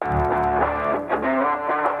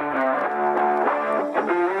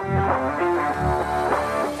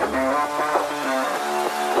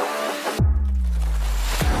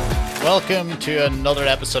welcome to another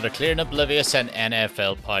episode of Clear and Oblivious, an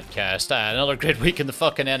NFL podcast. Another great week in the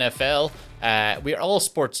fucking NFL. We are all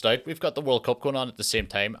sportsed out. We've got the World Cup going on at the same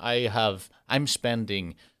time. I'm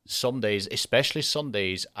spending some days, especially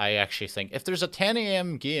Sundays, I actually think if there's a 10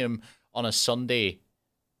 a.m. game on a Sunday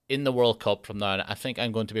in the World Cup from now on, I think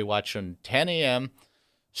I'm going to be watching 10 a.m.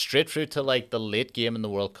 straight through to like the late game in the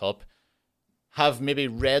World Cup. Have maybe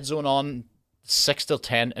Red Zone on 6 till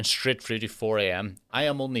 10 and straight through to 4 a.m. I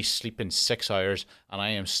am only sleeping 6 hours and I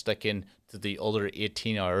am sticking to the other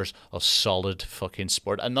 18 hours of solid fucking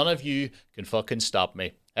sport. And none of you can fucking stop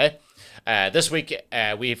me. Eh? This week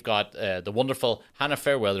we've got the wonderful Hannah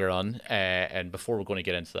Fairweather on. And before we're going to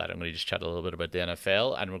get into that, I'm going to just chat a little bit about the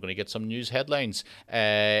NFL and we're going to get some news headlines.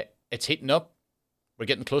 It's heating up. We're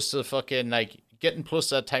getting close to the fucking, getting close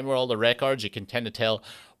to that time where all the records, you can tend to tell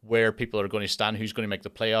where people are going to stand, who's going to make the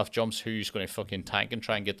playoff jumps, who's going to fucking tank and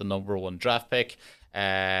try and get the number one draft pick.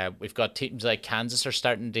 We've got teams like Kansas are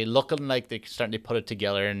starting to looking like they're starting to put it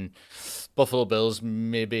together, and Buffalo Bills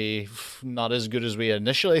maybe not as good as we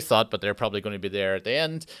initially thought, but they're probably going to be there at the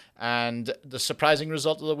end. And the surprising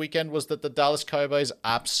result of the weekend was that the Dallas Cowboys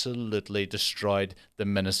absolutely destroyed the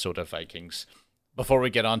Minnesota Vikings. Before we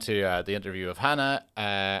get on to the interview of Hannah,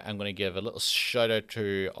 I'm going to give a little shout out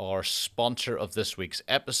to our sponsor of this week's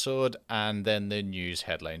episode and then the news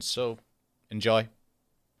headlines. So, enjoy.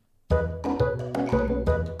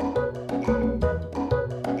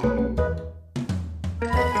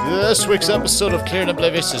 This week's episode of Clear and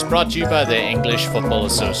Oblivious is brought to you by the English Football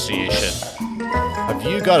Association. Have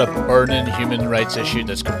you got a burning human rights issue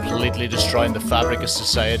that's completely destroying the fabric of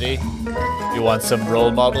society? You want some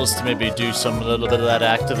role models to maybe do a little bit of that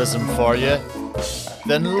activism for you?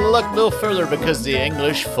 Then look no further because the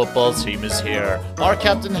English football team is here. Our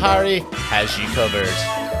Captain Harry has you covered.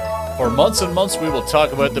 For months and months we will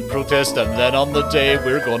talk about the protest and then on the day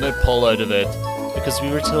we're going to pull out of it. Because we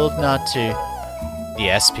were told not to.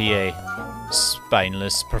 The SPA.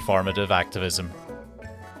 Spineless performative activism.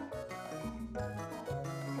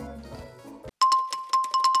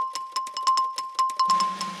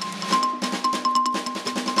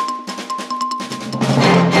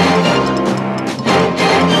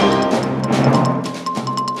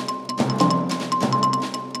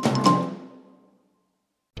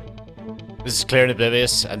 This is Clear and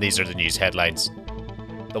Oblivious, and these are the news headlines.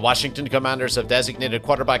 The Washington Commanders have designated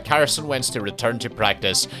quarterback Carson Wentz to return to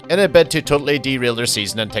practice in a bid to totally derail their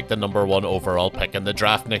season and take the number one overall pick in the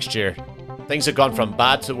draft next year. Things have gone from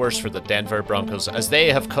bad to worse for the Denver Broncos as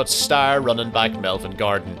they have cut star running back Melvin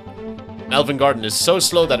Gordon. Melvin Gordon is so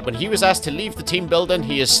slow that when he was asked to leave the team building,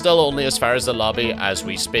 he is still only as far as the lobby as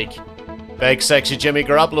we speak. Big sexy Jimmy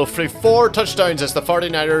Garoppolo threw 4 touchdowns as the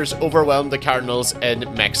 49ers overwhelmed the Cardinals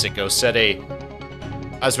in Mexico City.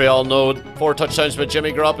 As we all know, 4 touchdowns by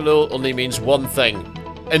Jimmy Garoppolo only means one thing: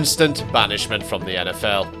 instant banishment from the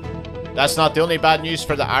NFL. That's not the only bad news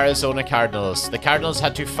for the Arizona Cardinals. The Cardinals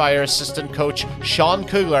had to fire assistant coach Sean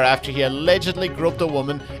Kugler after he allegedly groped a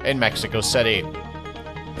woman in Mexico City.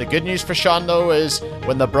 The good news for Sean, though, is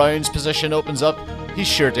when the Browns position opens up, he's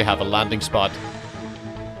sure to have a landing spot.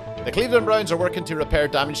 The Cleveland Browns are working to repair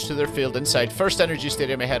damage to their field inside First Energy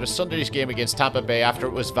Stadium ahead of Sunday's game against Tampa Bay after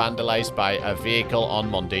it was vandalised by a vehicle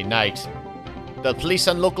on Monday night. The police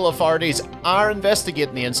and local authorities are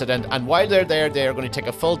investigating the incident, and while they're there, they are going to take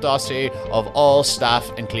a full dossier of all staff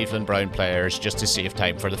and Cleveland Brown players just to save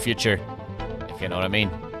time for the future, if you know what I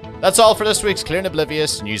mean. That's all for this week's Clear and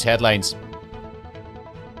Oblivious news headlines.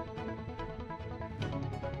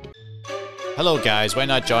 Hello guys, why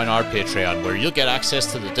not join our Patreon where you'll get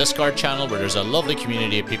access to the Discord channel where there's a lovely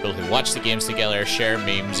community of people who watch the games together, share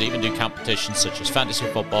memes, even do competitions such as fantasy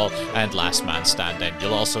football and last man standing.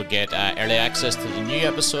 You'll also get early access to the new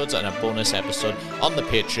episodes and a bonus episode on the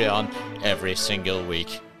Patreon every single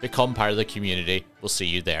week. Become part of the community. We'll see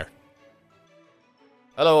you there.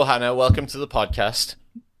 Hello Hannah, welcome to the podcast.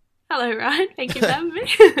 Hello Ryan, thank you for having me.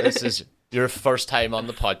 This is your first time on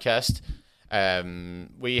the podcast.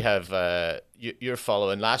 We have you're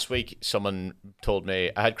following. Last week, someone told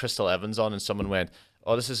me I had Crystal Evans on, and someone went,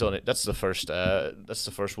 "Oh, that's the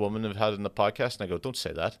first woman I've had in the podcast." And I go, "Don't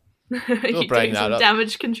say that. You're doing some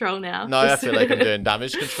damage control now." No, I feel like I'm doing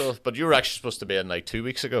damage control. But you were actually supposed to be in like 2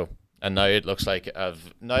 weeks ago, and now it looks like I'm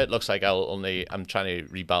trying to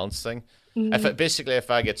rebalance thing. Mm-hmm.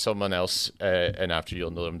 If I get someone else in after,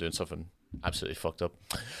 you'll know I'm doing something absolutely fucked up.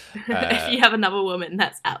 If you have another woman,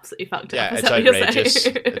 that's absolutely fucked up. Yeah, it's outrageous.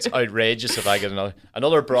 It's outrageous if I get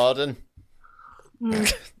another broad in.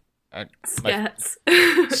 Skirts.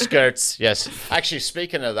 Skirts, yes. Actually,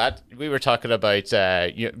 speaking of that, we were talking about,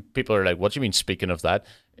 people are like, what do you mean speaking of that?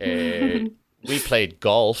 We played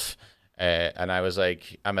golf And I was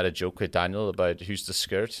like, I made a joke with Daniel about who's the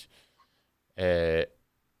skirt. And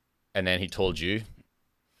then he told you.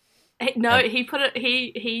 No, he put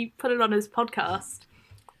it on his podcast,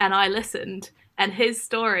 and I listened, and his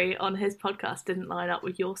story on his podcast didn't line up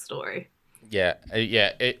with your story. Yeah.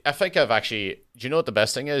 I think I've actually. Do you know what the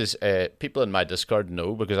best thing is? People in my Discord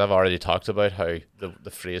know, because I've already talked about how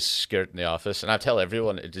the phrase "skirt in the office," and I tell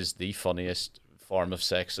everyone it is the funniest form of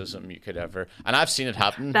sexism you could ever. And I've seen it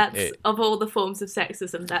happen. Of all the forms of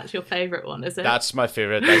sexism, that's your favorite one, is it? That's my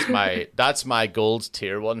favorite. That's my gold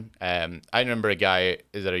tier one. I remember a guy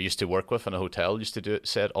that I used to work with in a hotel used to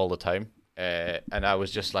say it all the time. And I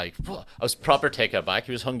was just like, I was proper taken aback.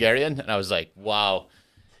 He was Hungarian, and I was like, wow.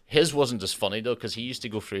 His wasn't as funny though, because he used to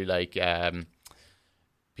go through like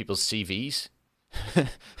people's CVs,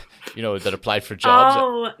 that applied for jobs.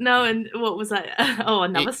 Oh no! And what was that? Oh,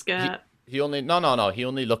 another skirt. He only He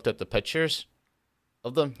only looked at the pictures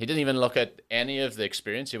of them. He didn't even look at any of the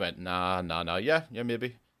experience. He went, nah, yeah,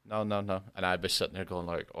 maybe, no. And I'd be sitting there going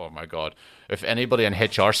like, oh my god, if anybody in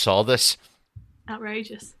HR saw this,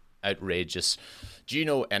 outrageous. Do you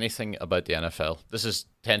know anything about the NFL? This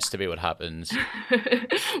tends to be what happens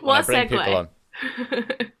when I bring people on.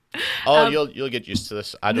 Oh, you'll get used to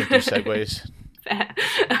this. I don't do segues. Fair.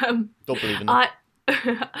 Don't believe in them.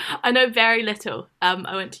 I know very little.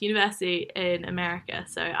 I went to university in America,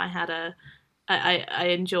 so I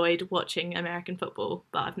enjoyed watching American football,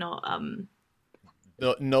 but I've not.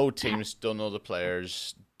 No teams, don't know the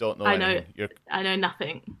players, don't know anything. I know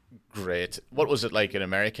nothing. Great. What was it like in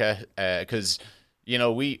America? Because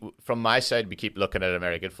we from my side, we keep looking at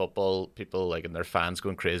American football, people like and their fans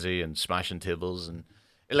going crazy and smashing tables, and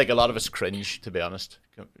like a lot of us cringe, to be honest.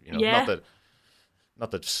 Yeah.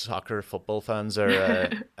 Not that soccer football fans are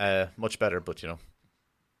much better, but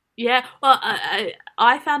Yeah, well,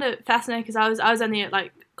 I found it fascinating because I was only at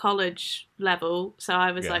like college level, so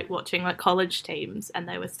I was like watching like college teams, and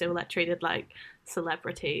they were still like treated like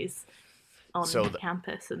celebrities on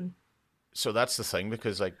campus. And so that's the thing,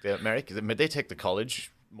 because like the Americans, they take the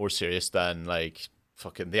college more serious than like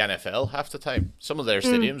fucking the NFL half the time. Some of their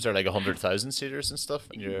stadiums are like 100,000 seaters and stuff,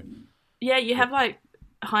 and you have like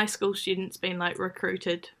high school students being like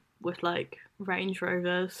recruited with like Range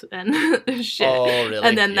Rovers and shit. Oh, really?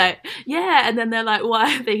 And then and then they're like,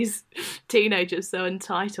 why are these teenagers so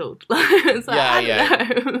entitled? It's like, I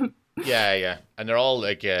don't know. Yeah. And they're all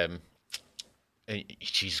like,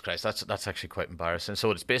 Jesus Christ, that's actually quite embarrassing.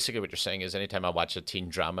 So it's basically what you're saying is anytime I watch a teen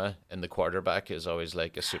drama, and the quarterback is always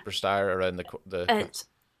like a superstar around the It's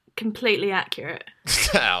completely accurate.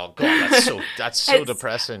 Oh god, that's so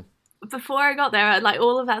depressing. Before I got there, like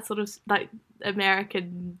all of that sort of like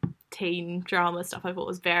American teen drama stuff I thought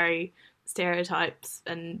was very stereotypes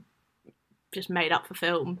and just made up for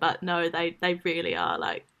film, but no, they really are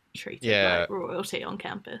like treated like royalty on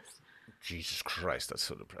campus. Jesus Christ, that's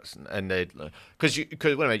so depressing. And they, because wait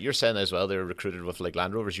a minute, you're saying as well they were recruited with like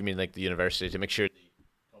Land Rovers. You mean like the university to make sure they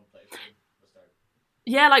come play for the start?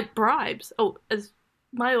 Yeah, like bribes. Oh, has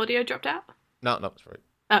my audio dropped out? No, that's right.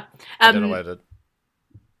 I don't know why I did.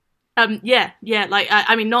 Yeah. Like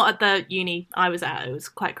I mean, not at the uni I was at. It was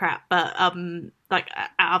quite crap. But like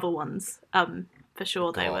at other ones, for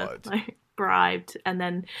sure they were like bribed. And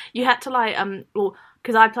then you had to like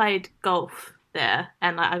because I played golf there,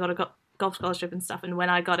 and like I got a golf scholarship and stuff. And when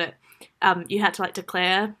I got it, you had to like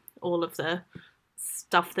declare all of the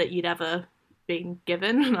stuff that you'd ever been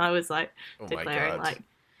given. And I was like declaring like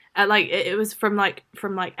it was from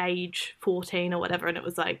age 14 or whatever, and it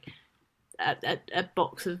was like a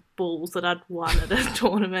box of balls that I'd won at a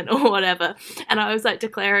tournament or whatever, and I was like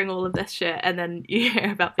declaring all of this shit, and then you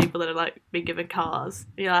hear about people that have like been given cars.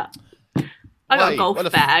 You're like, I got a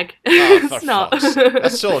golf bag. It's not.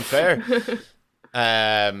 That's so unfair.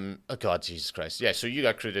 Oh god, Jesus Christ. Yeah, so you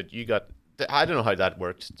got recruited. I don't know how that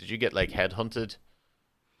worked. Did you get like headhunted?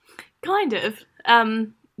 Kind of.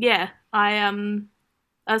 Yeah.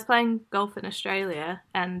 I was playing golf in Australia,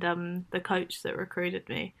 and the coach that recruited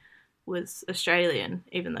me was Australian,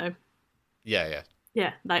 even though yeah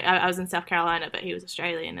like I was in South Carolina, but he was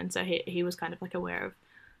Australian, and so he was kind of like aware of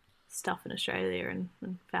stuff in Australia and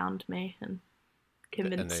found me and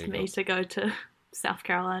convinced me to go to South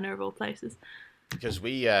Carolina of all places. Because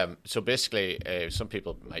we, so basically, some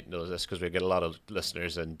people might know this because we get a lot of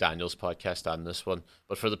listeners in Daniel's podcast and this one.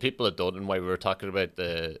 But for the people that don't, and why we were talking about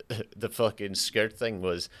the fucking skirt thing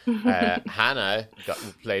was, Hannah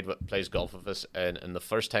plays golf with us, and the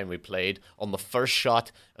first time we played, on the first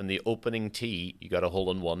shot in the opening tee, you got a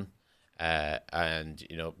hole in one, and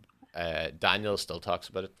Daniel still talks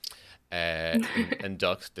about it. And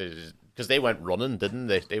Duck, because they went running, didn't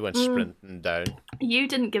they? They went sprinting down. You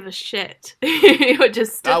didn't give a shit. You were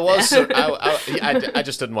just stood I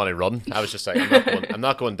just didn't want to run. I was just like, I'm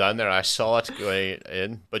not going down there. I saw it going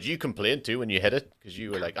in, but you complained too when you hit it because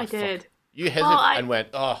you were like, oh, I did. Fuck. You hit it and went,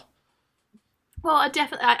 oh. Well,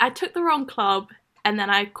 I took the wrong club and then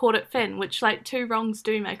I caught it Finn, which like 2 wrongs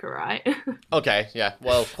do make a right. Okay, yeah.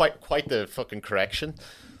 Well, quite the fucking correction.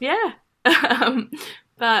 Yeah.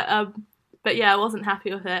 But yeah, I wasn't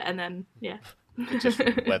happy with it, and then yeah. It just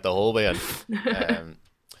went the whole way in.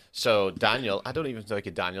 So Daniel, I don't even think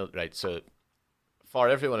of Daniel, right? So for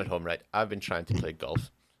everyone at home, right? I've been trying to play golf,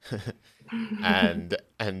 and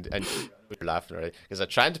we're laughing, right? Because I'm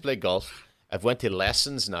trying to play golf. I've went to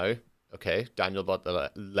lessons now. Okay, Daniel bought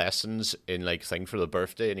the lessons in like thing for the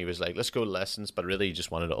birthday, and he was like, "Let's go to lessons," but really he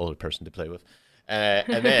just wanted an older person to play with.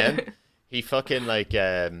 And then he fucking like,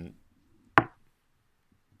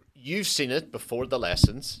 you've seen it before the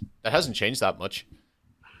lessons. It hasn't changed that much.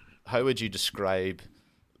 How would you describe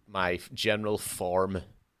my general form?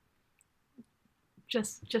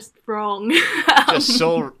 Just wrong. Just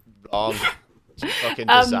so wrong. It's a fucking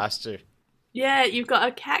disaster. Yeah, you've got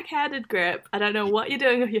a cack-handed grip. I don't know what you're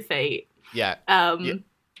doing with your feet. Yeah.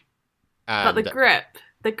 But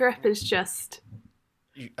the grip is just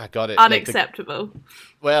I got it. Unacceptable.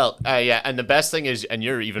 Well, yeah, and the best thing is, and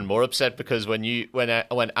you're even more upset because when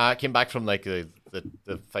I came back from like the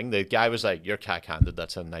thing, the guy was like, "You're cack-handed.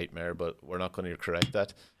 That's a nightmare, but we're not going to correct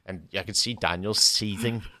that." And I could see Daniel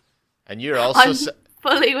seething, and you're also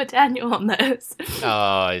fully with Daniel on this.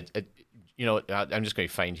 I'm just going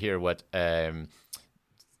to find here what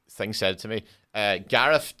thing said to me.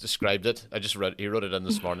 Gareth described it. He wrote it in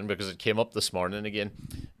this morning because it came up this morning again.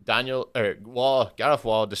 Gareth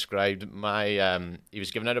Waugh described my he was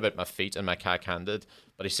giving out about my feet and my cack-handed,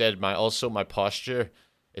 but he said my posture.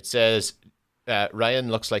 It says Ryan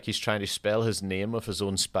looks like he's trying to spell his name with his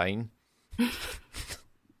own spine. And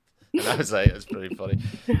I was like, that's pretty funny.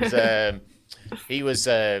 He was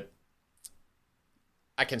I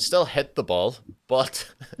can still hit the ball, but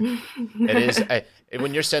it is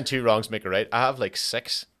when you're saying 2 wrongs make a right. I have like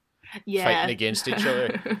 6 fighting against each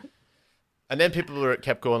other. And then people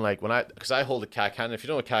kept going like because I hold a cack-handed. If you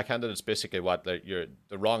know what cack-handed, it's basically what the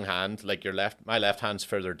wrong hand, like my left hand's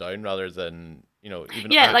further down rather than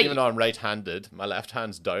even though I'm right-handed, my left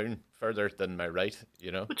hand's down further than my right.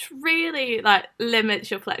 Which really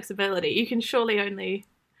limits your flexibility. You can surely only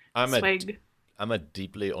swing. I'm a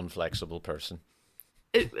deeply unflexible person.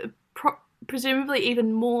 Presumably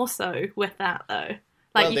even more so with that though.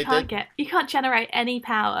 You can't generate any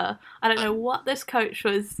power. I don't know what this coach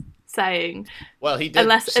was saying. Well, he did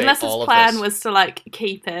unless his plan was to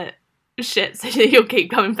keep it shit so you'll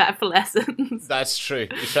keep coming back for lessons. That's true.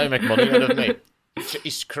 He's trying to make money out of me.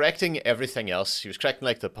 He's correcting everything else. He was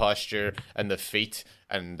correcting the posture and the feet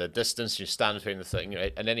and the distance you stand between the thing,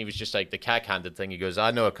 right? And then he was just the cack-handed thing. He goes,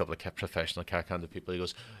 I know a couple of professional cack-handed people.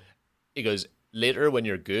 He goes, later when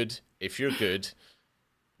you're good, if you're good,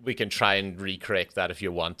 we can try and recorrect that if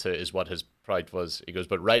you want to, is what his pride was. He goes,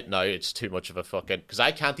 but right now it's too much of a fucking, because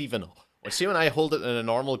I can't even, see when I hold it in a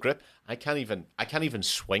normal grip, I can't even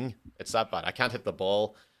swing. It's that bad. I can't hit the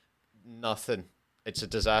ball. Nothing. It's a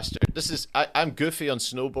disaster. I'm goofy on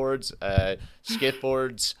snowboards,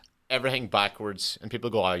 skateboards, everything backwards, and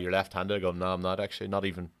people go, "Oh, you're left-handed." I go, "No, I'm not actually, not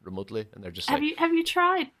even remotely." And they're just have you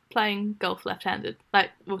tried playing golf left-handed,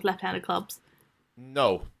 with left-handed clubs?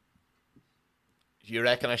 No. You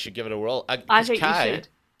reckon I should give it a whirl? I think you should.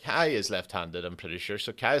 Kai is left-handed, I'm pretty sure.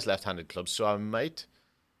 So Kai is left-handed clubs, so I might.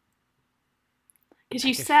 Because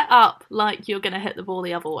you set up like you're going to hit the ball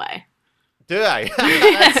the other way. Do I?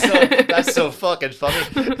 that's so fucking funny.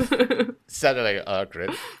 Set it great.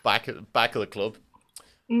 Back of the club.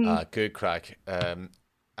 Good crack. I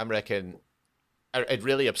reckon it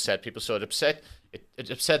really upset people. So it upset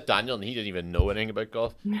Daniel, and he didn't even know anything about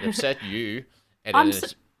golf. It upset you. And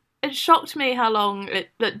it shocked me how long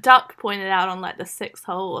that Duck pointed out on the 6th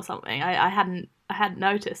hole or something. I hadn't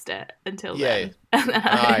noticed it until then. And then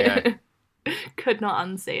I could not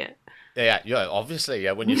unsee it. Yeah, obviously,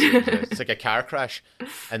 yeah. When you see it, it's like a car crash,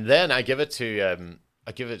 and then I give it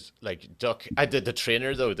Duck. I did the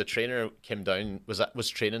trainer though. The trainer came down was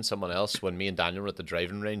training someone else when me and Daniel were at the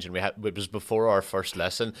driving range, and it was before our first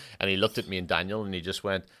lesson, and he looked at me and Daniel, and he just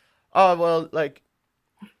went, "Oh well,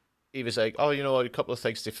 he was like, oh, a couple of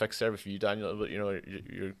things to fix there for you, Daniel. But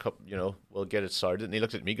your cup, we'll get it started." And he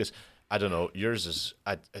looked at me, goes, I don't know. Yours is,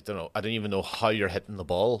 I don't know. I don't even know how you're hitting the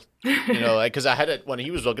ball. Because I hit it when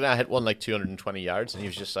he was looking. I hit one 220 yards, and he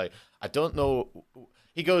was just like, I don't know.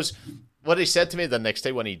 He goes, what he said to me the next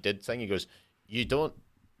day when he did thing, he goes, you don't,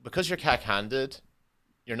 because you're cack-handed,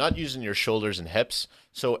 you're not using your shoulders and hips,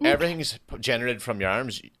 so everything's generated from your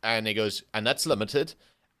arms, and he goes, and that's limited,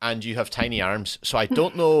 and you have tiny arms, so I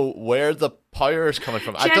don't know where the power is coming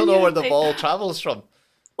from. I don't know where the ball travels from.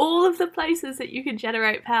 All of the places that you can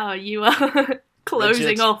generate power, you are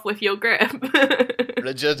closing off with your grip.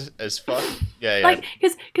 Rigid as fuck. Yeah. Like,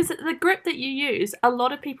 because the grip that you use, a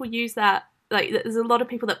lot of people use that, like, there's a lot of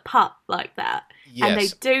people that putt like that, and they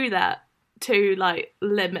do that to, like,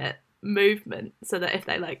 limit movement, so that if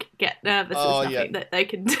they, like, get nervous, there's nothing that they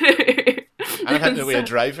can do. I'm having to be a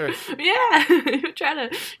driver. Yeah, you're trying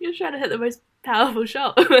to hit the most powerful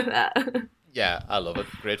shot with that. Yeah, I love it.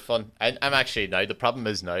 Great fun. I'm actually now, the problem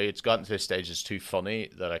is now, it's gotten to a stage it's too funny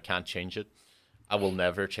that I can't change it. I will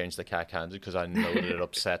never change the cack-handed because I know that it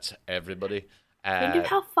upsets everybody. Think of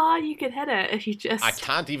how far you could hit it if you just... I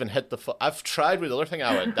can't even hit the foot. I've tried with the other thing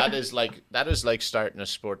I would. That is like starting a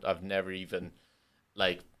sport I've never even,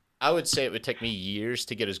 like, I would say it would take me years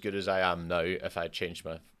to get as good as I am now if I changed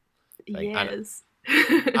my thing. Years.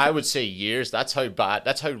 I would say years. That's how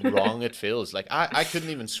wrong it feels. Like, I couldn't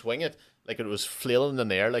even swing it. Like, it was flailing in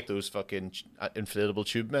the air like those fucking inflatable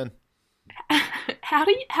tube men. How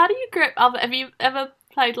do you grip other? Have you ever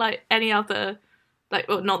played like any other, like,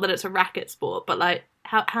 well, not that it's a racket sport, but like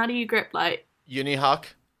how do you grip like Unihock?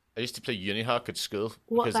 I used to play unihock at school.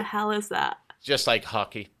 What the hell is that? Just like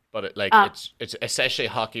hockey, but it's essentially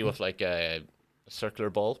hockey with like a circular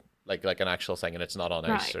ball, like an actual thing, and it's not on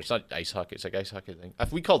ice, or it's not ice hockey. It's like ice hockey thing.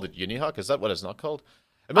 If we called it unihock, is that what it's not called?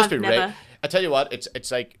 It must be. I tell you what,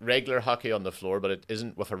 it's like regular hockey on the floor, but it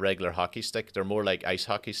isn't with a regular hockey stick. They're more like ice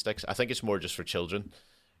hockey sticks. I think it's more just for children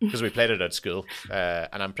because we played it at school.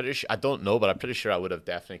 And I'm pretty sure, I don't know, but I'm pretty sure I would have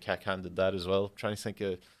definitely cack-handed that as well. I'm trying to think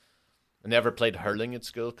of, I never played hurling at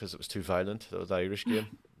school because it was too violent. That was the Irish game.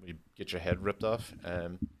 You get your head ripped off.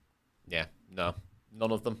 Yeah, no,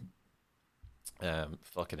 none of them.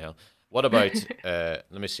 Fucking hell. What about?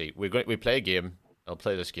 Let me see. We play a game. I'll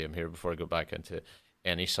play this game here before I go back into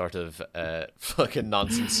any sort of fucking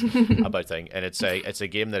nonsense about thing, and it's a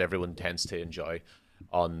game that everyone tends to enjoy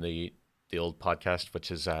on the old podcast, which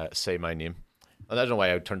is Say My Name. And I don't know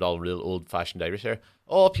why I turned all real old-fashioned Irish here.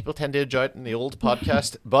 Oh, people tend to enjoy it in the old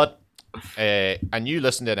podcast, but and you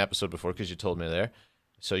listened to an episode before because you told me there,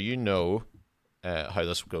 so you know how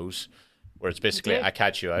this goes, where it's basically I try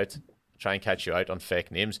and catch you out on fake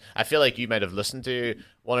names. I feel like you might have listened to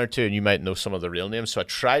one or two and you might know some of the real names, so I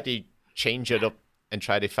try to change it up and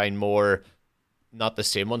try to find more, not the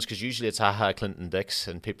same ones, because usually it's haha Clinton Dix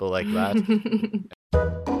and people like that.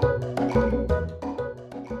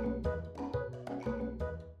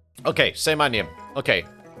 Okay, say my name. Okay,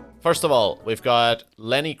 first of all, we've got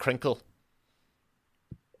Lenny Crinkle.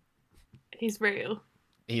 He's real.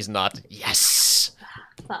 He's not. Yes!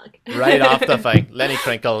 Fuck. Right off the thing. Lenny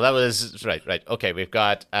Crinkle. That was... Right. Okay, we've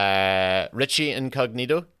got Richie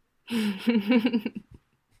Incognito.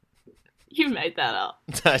 You made that up.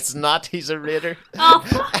 That's not. He's a raider. Oh,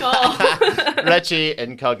 fuck off. Richie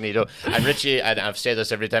Incognito. And Richie, and I've said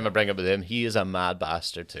this every time I bring up with him, he is a mad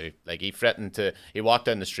bastard too. Like, he walked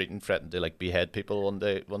down the street and threatened to, like, behead people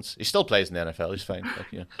once. He still plays in the NFL. He's fine. Like,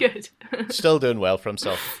 yeah. Good. Still doing well for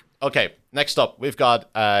himself. Okay, next up, we've got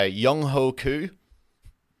Young Ho Koo.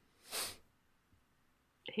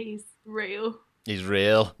 He's real. He's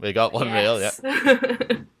real. We got one real, yeah.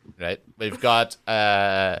 Right. We've got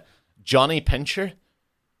Johnny Pincher.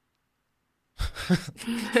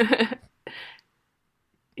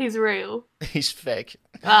 He's real. He's fake.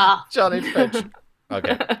 Johnny Pincher.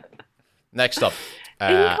 Okay. Next up.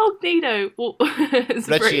 Incognito is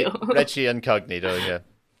real. Richie Incognito, yeah.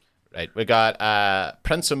 Right. We got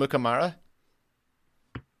Prince Amukamara.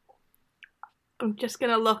 I'm just going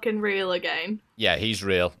to lock in real again. Yeah, he's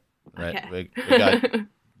real. Right. Okay. We got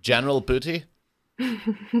General Booty.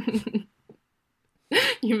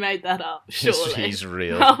 You made that up, surely. He's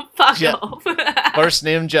real. Oh, fuck off. First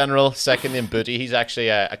name General, second name Booty. He's actually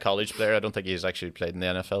a college player. I don't think he's actually played in the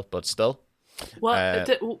NFL, but still.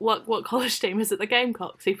 What college team is it? The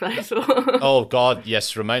Gamecocks he plays for? Oh God,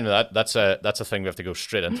 yes. Remind me that. That's a thing we have to go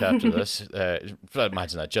straight into after this.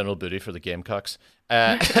 Imagine that, General Booty for the Gamecocks.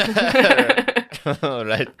 All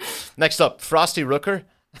right. Next up, Frosty Rooker.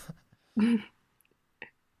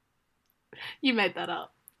 You made that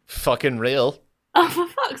up. Fucking real. Oh, for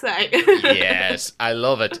fuck's sake. Yes, I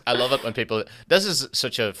love it. I love it when people... This is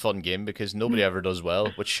such a fun game because nobody ever does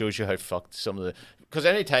well, which shows you how fucked some of the... Because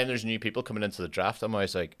anytime there's new people coming into the draft, I'm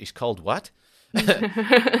always like, he's called what?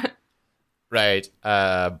 Right.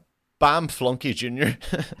 Bam Flunky Jr.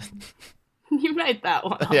 You made that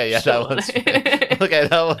one up. Yeah, that one's fake. Okay,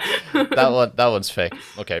 that one's fake.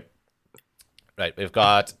 Okay. Right, we've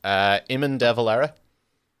got Eamon De Valera.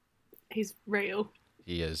 He's real.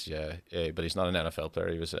 He is, yeah, but he's not an NFL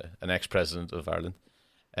player. He was an ex-president of Ireland.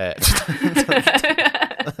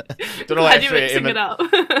 Don't know why I mixing it up.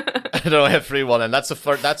 I don't know why I threw one, and that's the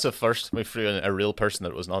first we threw in a real person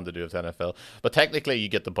that was nothing to do with NFL. But technically, you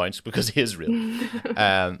get the points because he is real.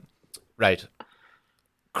 Right,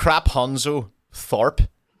 Crap Honzo Thorpe.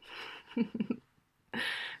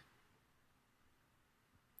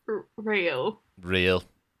 Real.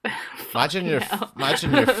 Imagine your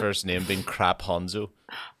first name being Crap Honzo.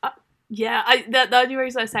 Yeah, the only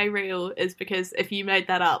reason I say real is because if you made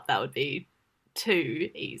that up, that would be too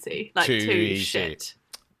easy. Like, too easy. Shit.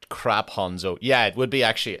 Crap Honzo. Yeah, it would be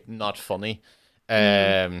actually not funny.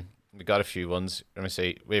 We got a few ones. Let me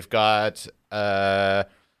see. We've got oh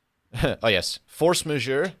yes, Force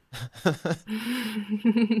Majeure. That's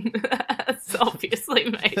obviously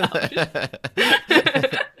made up.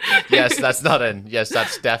 Yes, that's not in. Yes,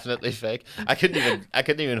 that's definitely fake. I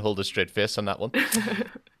couldn't even hold a straight face on that one.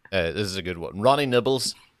 This is a good one. Ronnie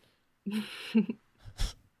Nibbles.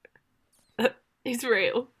 He's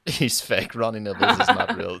real. He's fake. Ronnie Nibbles is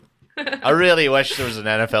not real. I really wish there was an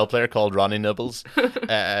NFL player called Ronnie Nibbles.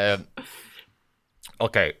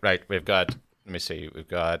 Okay, right. We've got. Let me see. We've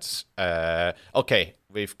got. Okay,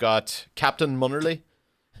 we've got Captain Munnerly.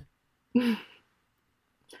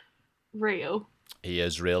 Real. He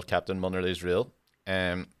is real. Captain Munnerly's real.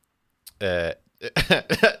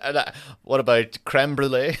 What about creme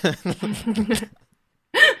brulee?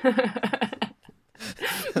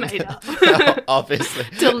 Made up. Obviously.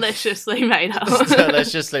 Deliciously made up.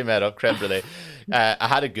 Deliciously made up creme brulee. I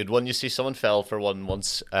had a good one. You see, someone fell for one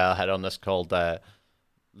once. I had on this called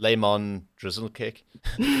lemon drizzle cake.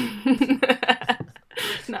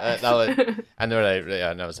 Nice. And they were like,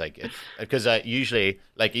 yeah, and I was like, because usually,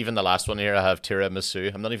 like even the last one here, I have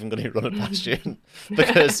tiramisu. I'm not even going to run it past you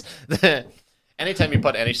because anytime you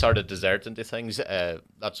put any sort of dessert into things,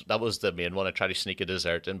 that was the main one. I try to sneak a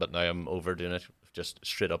dessert in, but now I'm overdoing it. Just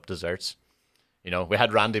straight up desserts. You know, we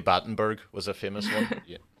had Randy Battenberg was a famous one.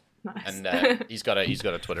 Yeah. Nice. And he's got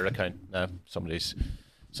a Twitter account now. Somebody's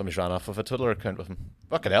ran off with a Twitter account with him.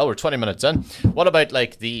 Fucking hell, we're 20 minutes in. What about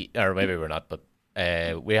like or maybe we're not, but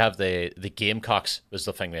we have the Gamecocks was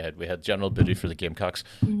the thing we had. We had General Booty for the Gamecocks.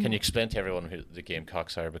 Mm. Can you explain to everyone who the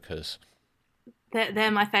Gamecocks are? Because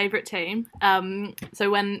they're my favourite team.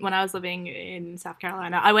 So when I was living in South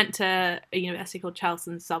Carolina, I went to a university called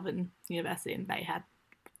Charleston Southern University, and they had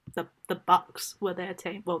the Bucks were their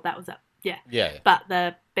team. Well, that was it. Yeah. But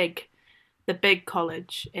the big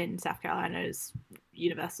college in South Carolina is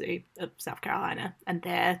University of South Carolina, and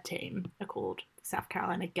their team are called South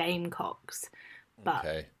Carolina Gamecocks.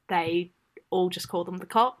 But they all just call them the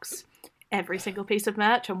Cocks. Every single piece of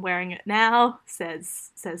merch, I'm wearing it now,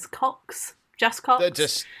 says Cocks. Just Cocks. They're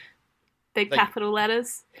just big capital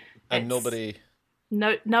letters. And nobody.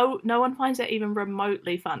 No one finds it even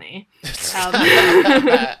remotely funny.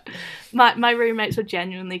 My roommates were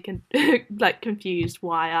genuinely confused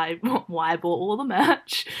why I bought all the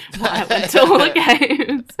merch, why I went to all the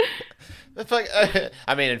games. That's like,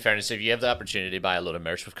 I mean, in fairness, if you have the opportunity to buy a load of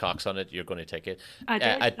merch with Cocks on it, you're going to take it.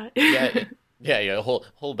 I did. Yeah, a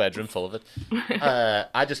whole bedroom full of it.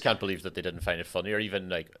 I just can't believe that they didn't find it funny, or even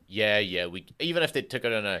like, even if they took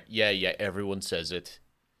it on a, everyone says it.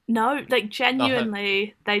 No, like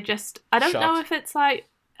genuinely, they just, I don't know if it's like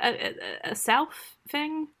a South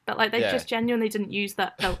thing, but like they just genuinely didn't use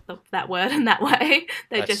that word in that way.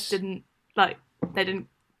 They just didn't they didn't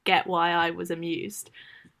get why I was amused.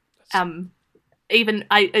 Even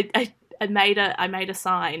I made a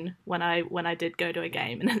sign when I did go to a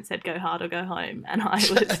game, and it said "Go hard or go home," and I was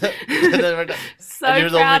so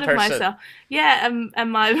proud of myself. Yeah,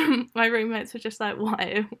 and my roommates were just like,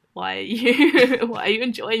 "Why are you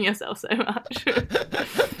enjoying yourself so much?"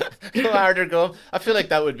 Go hard or go. I feel like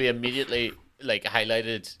that would be immediately like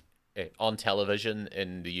highlighted on television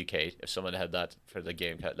in the UK if someone had that for the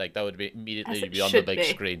game. Like that would be immediately be on the big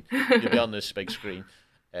screen. You'd be on this big screen.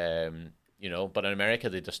 But in America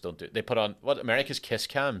they just don't do it. They put on America's kiss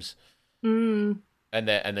cams, and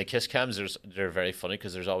the kiss cams they're very funny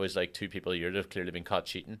because there's always like two people a year that have clearly been caught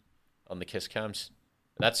cheating on the kiss cams.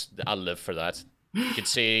 I'll live for that. You can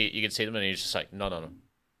see them and you're just like no.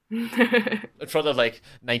 In front of like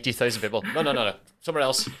 90,000 people. No, somewhere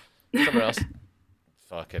else.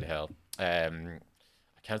 Fucking hell. I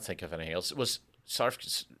can't think of anything else. It was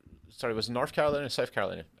was North Carolina or South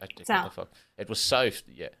Carolina? South. It was South,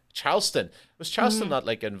 yeah. Charleston. Was Charleston not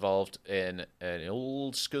like involved in an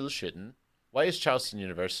old school shooting Why is Charleston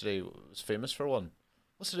University was famous for one?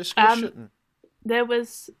 What's it? A school shooting? There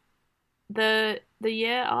was the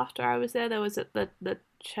year after I was there. There was at the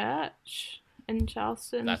church in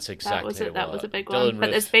Charleston. That's exactly that was a big Dylan one. But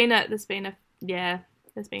Roof. there's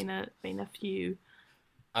been a few.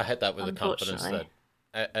 I hit that with the confidence that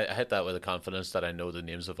I hit that with the confidence that I know the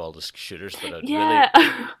names of all the shooters, but it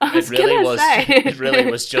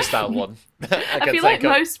really was just that one. I feel like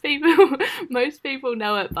most people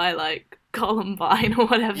know it by like Columbine or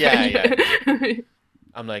whatever. Yeah.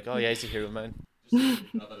 I'm like, oh yeah, he's a hero of mine. Just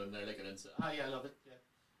rub it in there like an instant. Oh yeah, I love it. Yeah,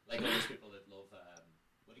 like all those people that love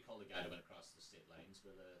what do you call the guy that went across the state lines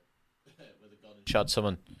with a gun and shot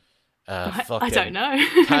someone? I don't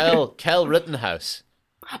know. Kel Rittenhouse.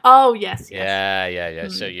 Oh yes. Yeah.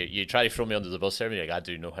 So you try to throw me under the bus there, and you're like, I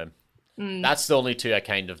do know him. That's the only two I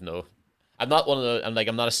kind of know. I'm not one of the.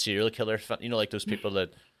 I'm not a serial killer fan. You know, like those people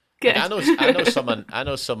that. Good. Like, I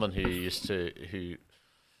know someone who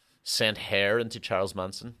sent hair into Charles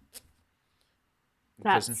Manson.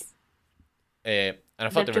 Prison. And I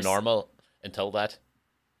thought they were normal until that.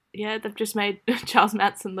 Yeah, they've just made Charles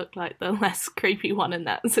Manson look like the less creepy one in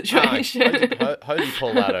that situation. How do you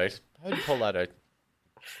pull that out?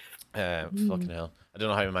 Fucking hell. I don't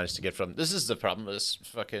know how we managed to get from... This is the problem with this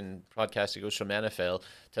fucking podcast. It goes from NFL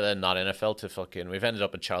to then not NFL to fucking... We've ended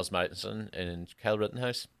up with Charles Manson and Kyle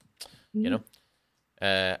Rittenhouse. You know?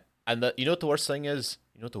 And you know what the worst thing is?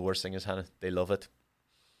 Hannah? They love it.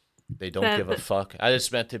 They don't give a fuck. And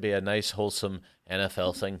it's meant to be a nice, wholesome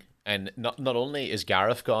NFL thing. And not only is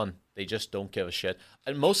Gareth gone, they just don't give a shit.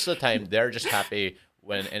 And most of the time, they're just happy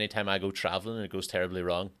when anytime I go traveling and it goes terribly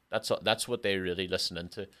wrong. That's what they really listen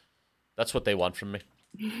into. That's what they want from me.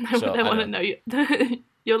 They want to know you.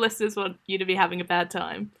 Your listeners want you to be having a bad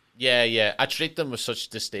time. Yeah. I treat them with such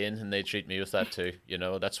disdain, and they treat me with that too. You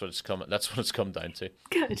know, that's what it's come down to.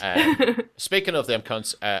 Good. Speaking of them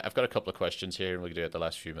cunts, I've got a couple of questions here, and we'll do it the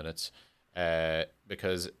last few minutes.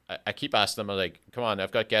 Because I keep asking them, I'm like, come on,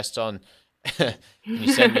 I've got guests on. Can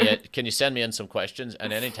you send me in some questions?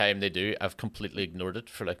 And anytime they do, I've completely ignored it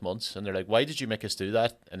for like months, and they're like, why did you make us do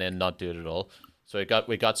that and then not do it at all? So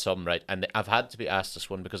we got some right, and I've had to be asked this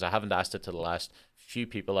one because I haven't asked it to the last few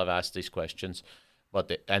people I've asked these questions,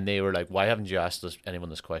 but they were like, why haven't you asked anyone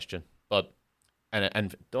this question? But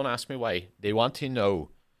and don't ask me why. They want to know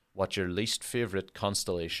what your least favorite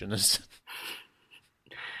constellation is.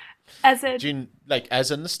 As in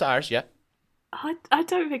the stars, yeah. I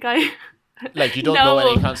don't think I like you don't know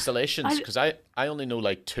any constellations because I only know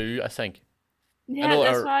like two, I think. Yeah,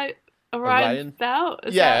 that's right. Orion Belt?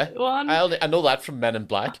 Is that one? I know that from Men in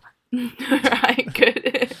Black. Right,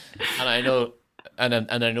 good. And I know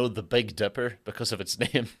the Big Dipper because of its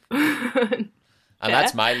name. And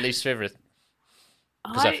that's my least favorite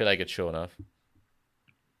because I feel like it's showing off.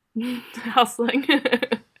 Hustling.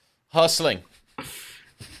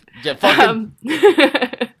 Yeah, fucking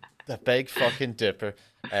the Big fucking Dipper.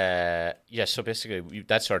 So basically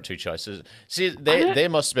that's our two choices. See, they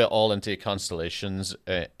must be all into constellations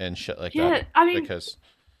and shit like that. Yeah, I mean, because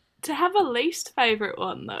to have a least favorite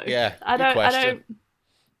one though. Yeah, I don't.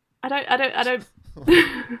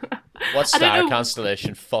 What star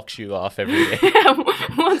constellation fucks you off every day? Yeah,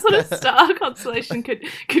 what sort of star constellation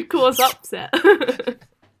could cause upset?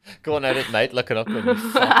 Going out at night, looking up and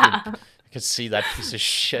fucking, I can see that piece of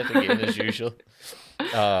shit again as usual.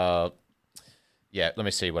 Yeah, let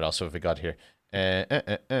me see what else have we got here.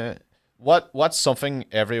 What's something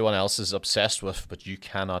everyone else is obsessed with but you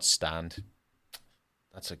cannot stand?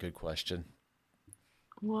 That's a good question.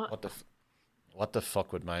 What the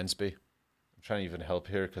fuck would mines be? I'm trying to even help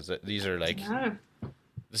here because these are like.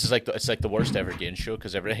 This is like it's like the worst ever game show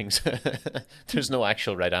because everything's there's no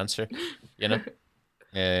actual right answer, you know.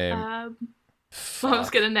 I was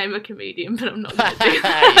gonna name a comedian, but I'm not gonna do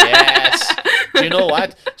that. Yes. Do you know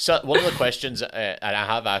what? So one of the questions, and I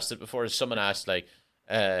have asked it before, is someone asked like,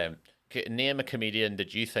 name a comedian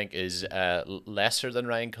that you think is lesser than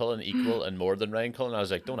Ryan Cullen, equal, and more than Ryan Cullen. I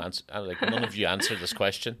was like, don't answer. I was like, none of you answer this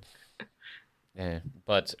question.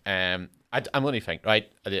 But I'm going to think, right,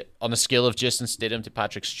 on a scale of Jason Statham to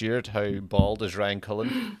Patrick Stewart, how bald is Ryan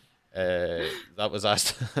Cullen? That was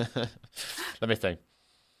asked. Let me think.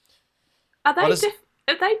 Are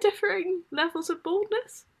they differing levels of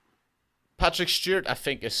baldness? Patrick Stewart, I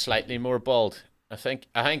think, is slightly more bald. I think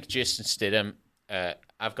Jason Statham.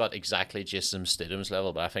 I've got exactly Jason Statham's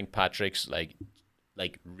level, but I think Patrick's like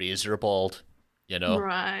razor bald. You know,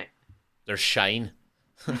 right? They're shine.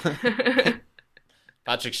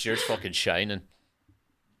 Patrick Stewart's fucking shining.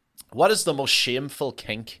 What is the most shameful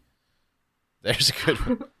kink? There's a good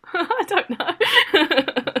one. I don't know.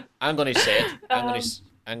 I'm going to say it. I'm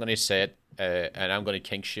going to say it. and I'm going to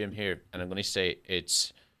kink shame here, and I'm going to say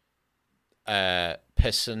it's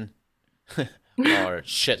pissing or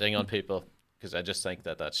shitting on people, because I just think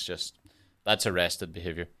that's arrested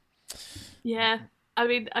behavior. Yeah, I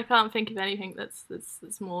mean, I can't think of anything that's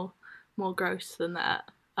more gross than that.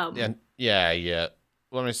 Yeah.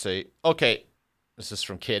 Let me see. Okay, this is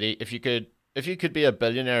from Katie. If you could be a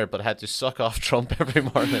billionaire but had to suck off Trump every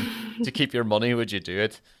morning to keep your money, would you do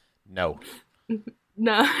it? No.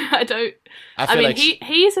 No, I don't. I mean, like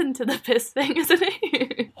he's into the piss thing, isn't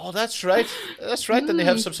he? Oh, that's right. That's right. Then they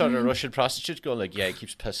have some sort of Russian prostitute going like, yeah, he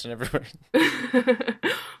keeps pissing everywhere.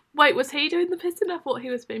 Wait, was he doing the pissing? I thought he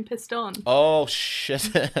was being pissed on. Oh shit!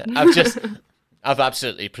 I've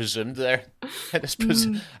absolutely presumed there.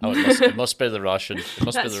 It must be the Russian.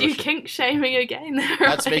 That's you kink shaming again. There,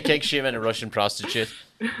 That's me kink shaming a Russian prostitute.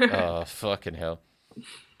 Oh fucking hell!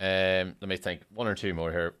 Let me think. One or two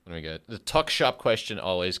more here. Let me get the tuck shop question.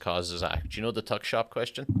 Always causes act. Do you know the tuck shop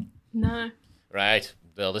question? No. Right.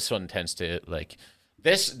 Well, this one tends to like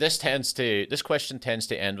this question tends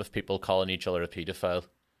to end with people calling each other a paedophile,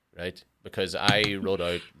 right? Because I wrote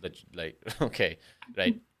out that okay,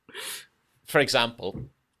 right. For example,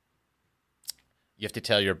 you have to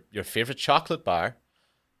tell your favorite chocolate bar,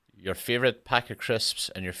 your favorite pack of crisps,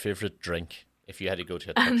 and your favorite drink if you had to go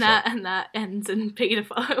to a tuck shop. And that ends in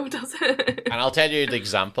paedophile, does it? And I'll tell you the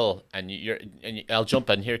example, and I'll jump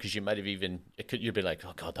in here because you might have you'd be like,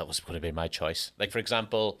 oh god, that was going to be my choice. Like for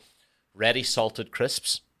example, ready salted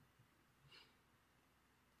crisps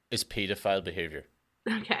is paedophile behavior.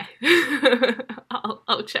 Okay.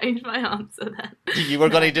 I'll change my answer then. You were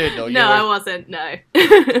going to do it? No, no, I wasn't. No.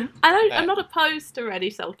 I'm not opposed to ready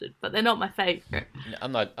salted, but they're not my favourite.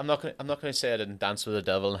 I'm not going to say I didn't dance with the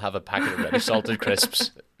devil and have a packet of ready salted crisps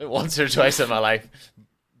once or twice in my life.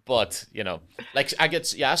 But, like I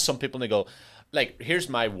ask some people and they go, like, here's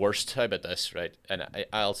my worst. How about this, right? And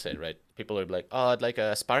I'll say, right, people are like, oh, I'd like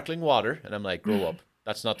a sparkling water. And I'm like, grow up.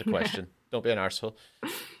 That's not the question. Don't be an arsehole.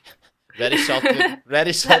 Ready salted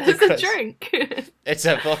crisps. That is a drink. It's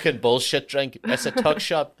a fucking bullshit drink. It's a tuck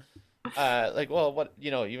shop. What,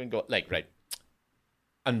 you can go, like, right.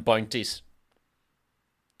 And Bounties.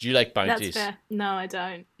 Do you like Bounties? That's fair. No, I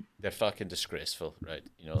don't. They're fucking disgraceful, right?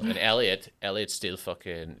 And Elliot still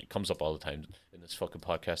fucking comes up all the time in this fucking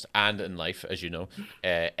podcast and in life, as you know.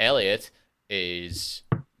 Elliot is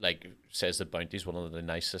says that Bounty's one of the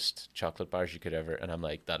nicest chocolate bars you could ever, and I'm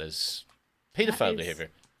like, that is pedophile behavior.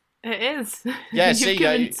 It is. Yeah, You've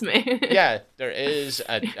convinced me. Yeah, there is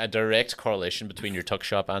a direct correlation between your tuck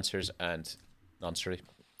shop answers and noncery.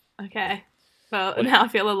 Okay. Well, now I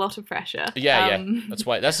feel a lot of pressure. Yeah.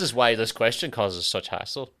 This is why this question causes such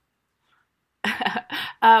hassle.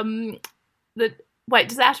 Wait,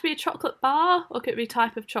 does it have to be a chocolate bar, or could it be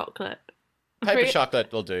type of chocolate? Type of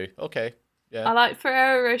chocolate will do. Okay. Yeah. I like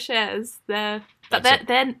Ferrero Rochers. They're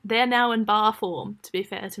now in bar form. To be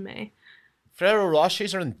fair to me. Ferrero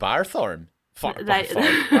Rochers are in bar form. Bar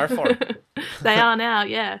form. They are now,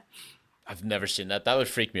 yeah. I've never seen that. That would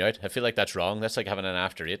freak me out. I feel like that's wrong. That's like having an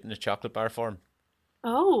after eight in a chocolate bar form.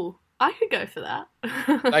 Oh, I could go for that.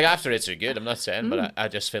 Like after eights are good. I'm not saying, but I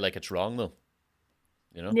just feel like it's wrong though.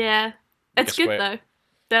 Yeah, it's good though.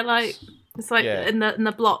 They're like in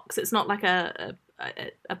the blocks. It's not like a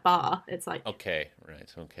bar. It's like okay.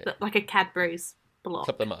 like a Cadbury's block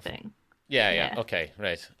Clip them off. thing. Yeah. Okay,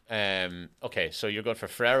 right. Okay, so you're going for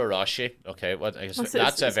Ferrero Rocher. Okay, what? I guess Feels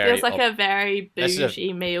like a very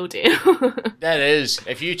bougie meal deal. That is.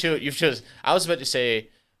 If you've chosen, I was about to say,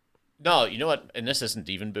 no. You know what? And this isn't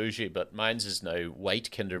even bougie, but mine's is now white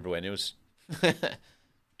Kinder Buenos.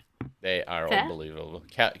 They are unbelievable.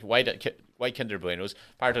 White Kinder Buenos.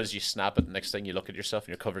 Part is you snap it, the next thing you look at yourself and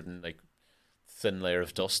you're covered in like thin layer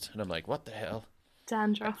of dust, and I'm like, what the hell?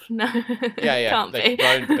 Dandruff, no. Yeah. Can't like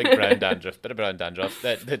be. big brown dandruff, bit of brown dandruff.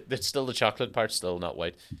 That's still the chocolate part, still not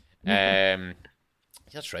white.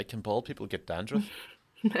 That's right. Can bald people get dandruff?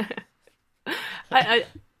 I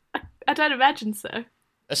don't imagine so.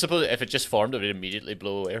 I suppose if it just formed, it would immediately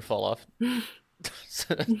blow away or fall off. Do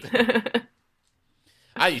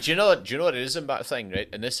you know what it is thing, right?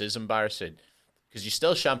 And this is embarrassing because you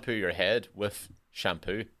still shampoo your head with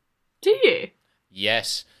shampoo. Do you?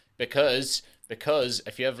 Yes, because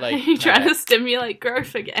if you have like... Are you trying to stimulate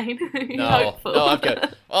growth again? No, I've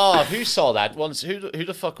got... Oh, who saw that once? Who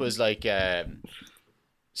the fuck was like...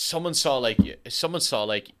 Someone saw like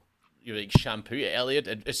you like shampoo Elliot.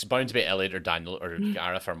 It's bound to be Elliot or Daniel or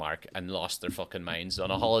Gareth or Mark, and lost their fucking minds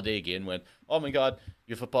on a holiday again. Went, oh my god,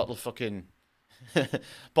 you have a bottle of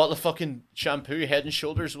fucking shampoo, Head and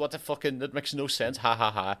Shoulders. What the fucking... That makes no sense. Ha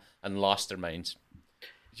ha ha, and lost their minds.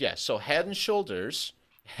 Yeah, so Head and Shoulders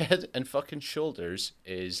Head and fucking shoulders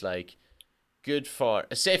is like good for,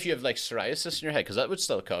 say if you have like psoriasis in your head, because that would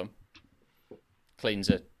still come. Cleans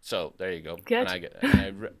it. So there you go. Good.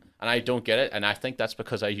 And I don't get it, and I think that's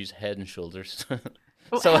because I use Head and Shoulders.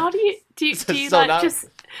 So how do you so like now, just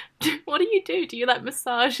what do you do? Do you like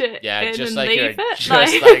massage it? Yeah, in just and like leave it?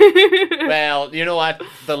 just like well, you know what?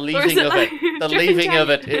 The leaving of like it, the leaving of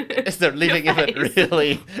it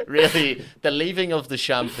really the leaving of the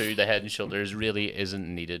shampoo, the Head and Shoulders really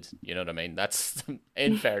isn't needed. You know what I mean? That's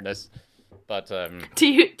in fairness. But do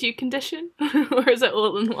you condition or is it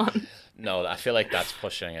all in one? No, I feel like that's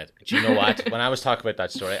pushing it. Do you know what? When I was talking about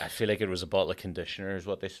that story, I feel like it was a bottle of conditioner is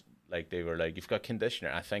what they were like, you've got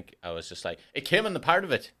conditioner. I think I was just like, it came in the part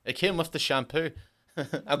of it. It came with the shampoo.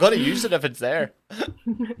 I'm gonna use it if it's there.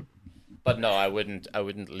 But no, I wouldn't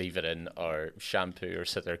leave it in or shampoo or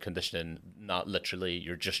sit there conditioning. Not literally,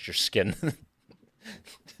 you're just your skin.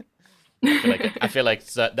 I feel like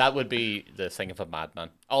that would be the thing of a madman.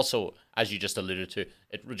 Also, as you just alluded to,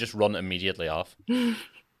 it would just run immediately off. You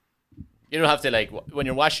don't have to, like, when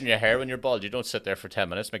you're washing your hair when you're bald, you don't sit there for 10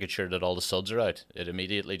 minutes making sure that all the suds are out. It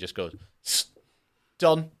immediately just goes,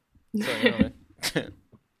 done. So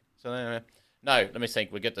anyway. Now, let me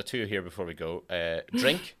think. We get the two here before we go.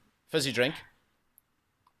 Drink. Fizzy drink.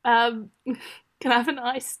 Can I have an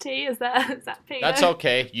iced tea? Is that bingo? That's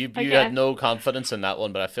okay. You Okay. had no confidence in that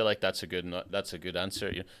one, but I feel like that's a good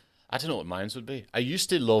answer. I don't know what mine would be. I used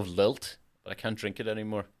to love Lilt, but I can't drink it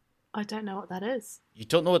anymore. I don't know what that is. You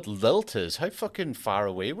don't know what Lilt is? How fucking far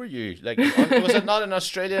away were you? Like, was it not in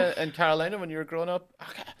Australia and Carolina when you were growing up?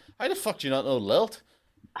 How the fuck do you not know Lilt?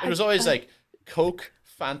 It was always like Coke,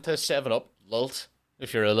 Fanta, 7-Up, Lilt.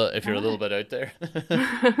 If you're a little bit out there.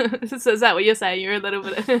 So is that what you're saying? You're a little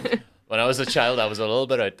bit. When I was a child, I was a little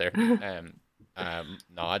bit out there.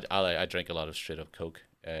 No, I drink a lot of straight up Coke.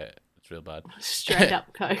 It's real bad. Straight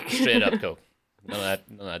up Coke. Straight up Coke. None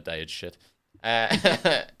of that diet shit.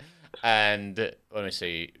 And let me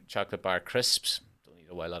see, chocolate bar crisps. Don't eat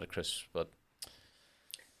a lot of crisps, but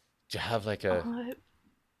do you have like a?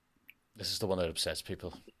 This is the one that upsets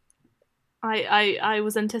people. I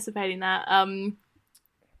was anticipating that. I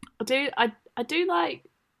do like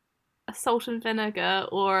a salt and vinegar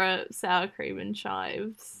or a sour cream and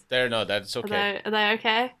chives. That's okay. Are they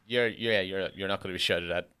okay? You're not going to be shouted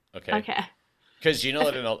at. Okay. Okay. Because you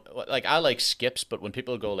know like I like Skips, but when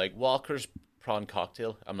people go like Walker's prawn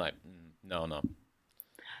cocktail, I'm like, no.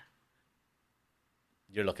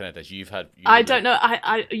 You're looking at this. I don't know.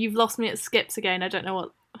 You've lost me at Skips again. I don't know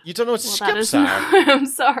what. You don't know what Skips are. I'm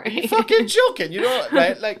sorry. You're fucking joking. You know,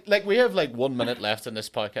 right? Like we have like 1 minute left in this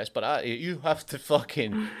podcast, but you have to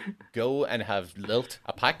fucking go and have Lilt,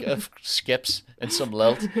 a pack of Skips and some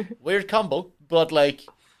Lilt. Weird combo, but like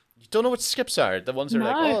you don't know what Skips are. The ones that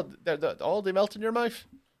are like, they melt in your mouth.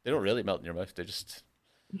 They don't really melt in your mouth. They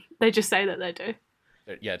just say that they do.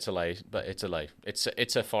 Yeah, it's a lie, but it's a lie.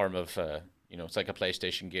 It's a form of it's like a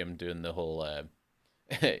PlayStation game doing the whole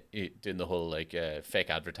like fake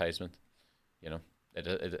advertisement. You know,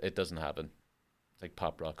 it doesn't happen. It's like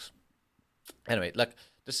Pop Rocks. Anyway, look,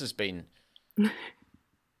 this has been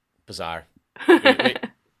bizarre.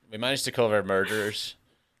 We managed to cover murderers,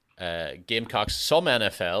 Gamecocks, some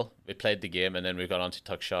NFL. We played the game, and then we got on to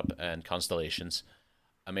Tuck Shop and Constellations.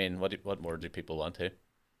 I mean, what more do people want to?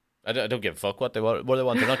 I don't give a fuck what they want.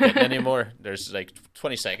 They're not getting anymore. There's like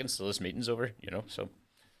 20 seconds till this meeting's over, So,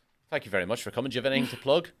 thank you very much for coming. Do you have anything to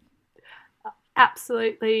plug?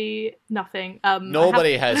 Absolutely nothing.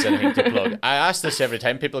 Nobody has anything to plug. I ask this every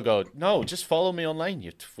time. People go, "No, just follow me online,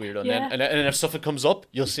 you weirdo." Yeah. And if stuff comes up,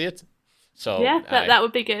 you'll see it. So yeah, that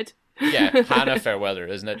would be good. Yeah, Hannah Fairweather,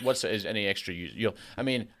 isn't it? Is any extra use? I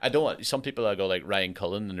mean, I don't want some people that go like Ryan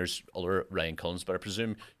Cullen, and there's other Ryan Cullens, but I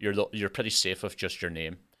presume you're pretty safe with just your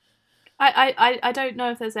name. I don't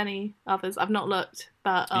know if there's any others. I've not looked,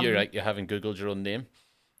 but You're right. You haven't Googled your own name.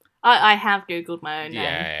 I have Googled my own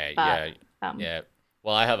name. Yeah.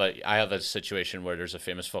 Well, I have a situation where there's a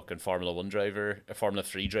famous fucking Formula 1 driver, a Formula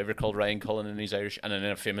 3 driver called Ryan Cullen, and he's Irish, and then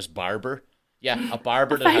a famous barber. Yeah, a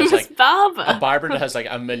barber that has like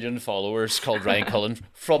 1 million followers called Ryan Cullen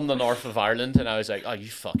from the north of Ireland, and I was like, oh,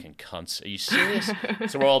 you fucking cunts, are you serious?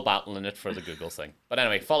 So we're all battling it for the Google thing. But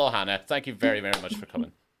anyway, follow Hannah. Thank you very, very much for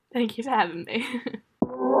coming. Thank you for having me.